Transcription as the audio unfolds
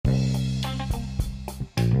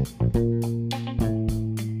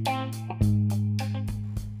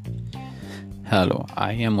Hello,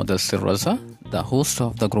 I am Mudassir Raza, the host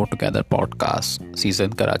of the Grow Together podcast,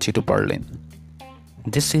 season Karachi to Berlin.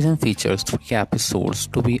 This season features 3 episodes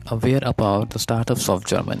to be aware about the startups of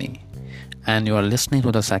Germany, and you are listening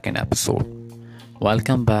to the second episode.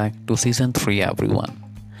 Welcome back to season 3, everyone.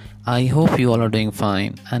 I hope you all are doing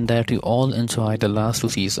fine and that you all enjoyed the last 2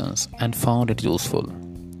 seasons and found it useful.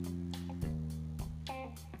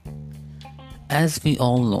 As we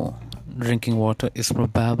all know, drinking water is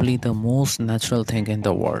probably the most natural thing in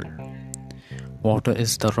the world. Water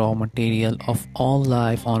is the raw material of all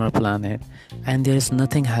life on our planet, and there is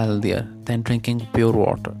nothing healthier than drinking pure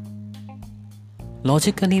water.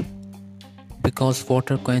 Logically, because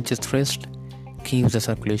water quenches thirst, keeps the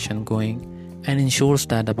circulation going, and ensures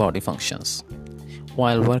that the body functions.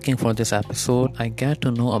 While working for this episode, I get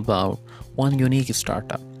to know about one unique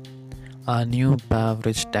startup, a new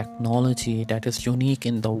beverage technology that is unique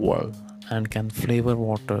in the world and can flavor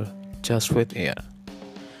water just with air.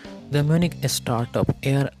 The Munich startup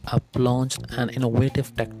Air Up launched an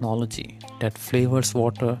innovative technology that flavors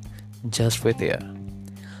water just with air.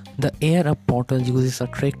 The Air Up bottle uses a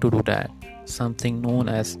trick to do that, something known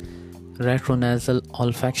as retronasal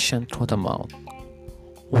olfaction through the mouth.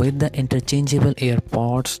 With the interchangeable air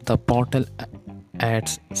pods, the bottle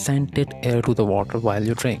adds scented air to the water while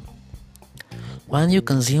you drink. When you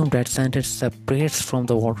consume that scent, it separates from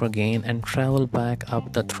the water again and travels back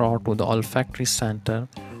up the throat to the olfactory center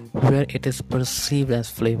where it is perceived as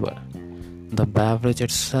flavor. The beverage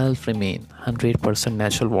itself remains 100%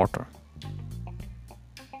 natural water.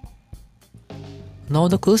 Now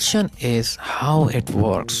the question is how it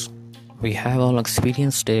works. We have all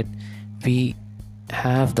experienced it. We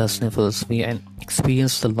have the sniffles. We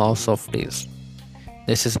experience the loss of taste.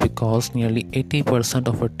 This is because nearly 80%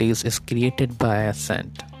 of our taste is created by a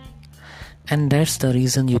scent. And that's the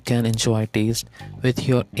reason you can enjoy taste with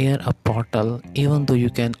your Air Up bottle even though you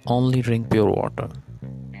can only drink pure water.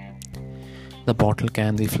 The bottle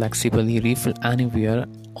can be flexibly refilled anywhere.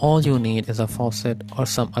 All you need is a faucet or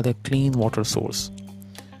some other clean water source.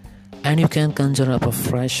 And you can conjure up a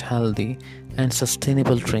fresh, healthy and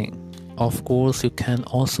sustainable drink. Of course, you can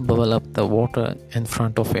also bubble up the water in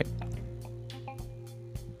front of it.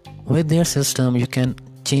 With their system, you can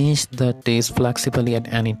change the taste flexibly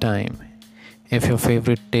at any time. If your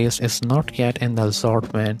favorite taste is not yet in the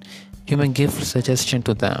assortment, you may give suggestion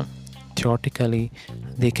to them. Theoretically,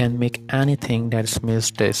 they can make anything that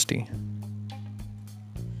smells tasty.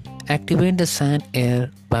 Activate the scent air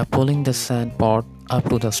by pulling the scent pot up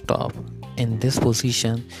to the top. In this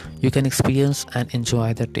position, you can experience and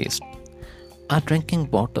enjoy the taste. A drinking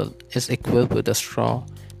bottle is equipped with a straw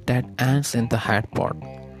that ends in the head pot.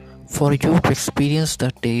 For you to experience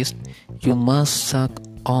the taste, you must suck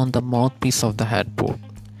on the mouthpiece of the headboard.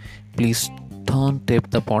 Please don't tip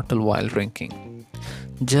the bottle while drinking.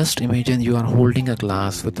 Just imagine you are holding a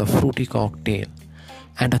glass with a fruity cocktail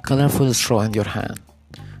and a colorful straw in your hand.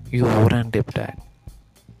 You wouldn't dip that.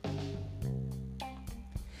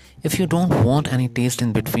 If you don't want any taste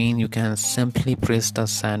in between, you can simply press the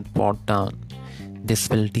scent pot down. This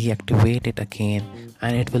will deactivate it again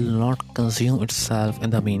and it will not consume itself in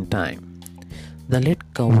the meantime. The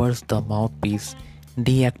lid covers the mouthpiece,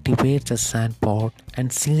 deactivates the scent pot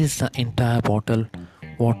and seals the entire bottle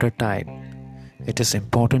watertight. It is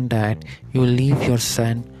important that you leave your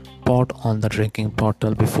scent pot on the drinking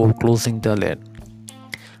bottle before closing the lid.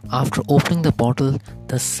 After opening the bottle,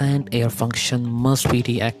 the scent air function must be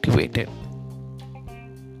deactivated.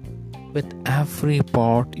 With every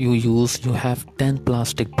pot you use, you have 10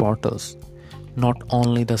 plastic bottles. Not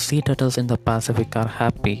only the sea turtles in the Pacific are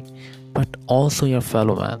happy, but also your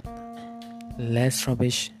fellow man. Less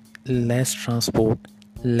rubbish, less transport,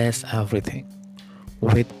 less everything.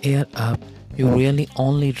 With Air Up, you really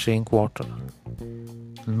only drink water.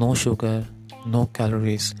 No sugar, no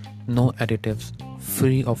calories, no additives,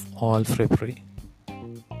 free of all frippery.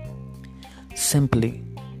 Simply,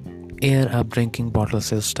 Air Up drinking bottle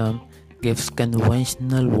system gives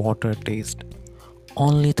conventional water taste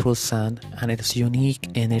only through scent, and it is unique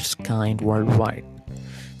in its kind worldwide.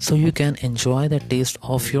 So you can enjoy the taste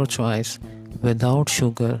of your choice without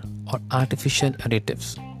sugar or artificial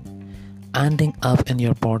additives. Ending up in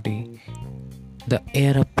your body, the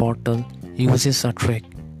Air Up bottle uses a trick,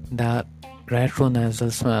 the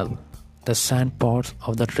retronasal smell. The scent pods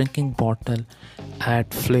of the drinking bottle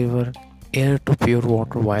add flavor air to pure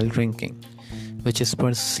water while drinking, which is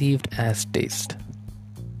perceived as taste.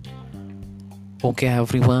 Okay,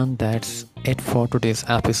 everyone, that's it for today's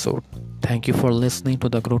episode. Thank you for listening to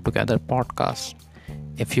the Grow Together podcast.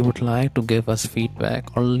 If you would like to give us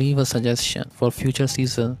feedback or leave a suggestion for future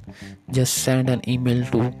season, just send an email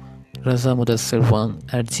to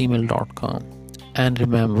razamudassir1@gmail.com. And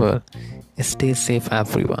remember, stay safe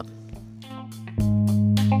everyone.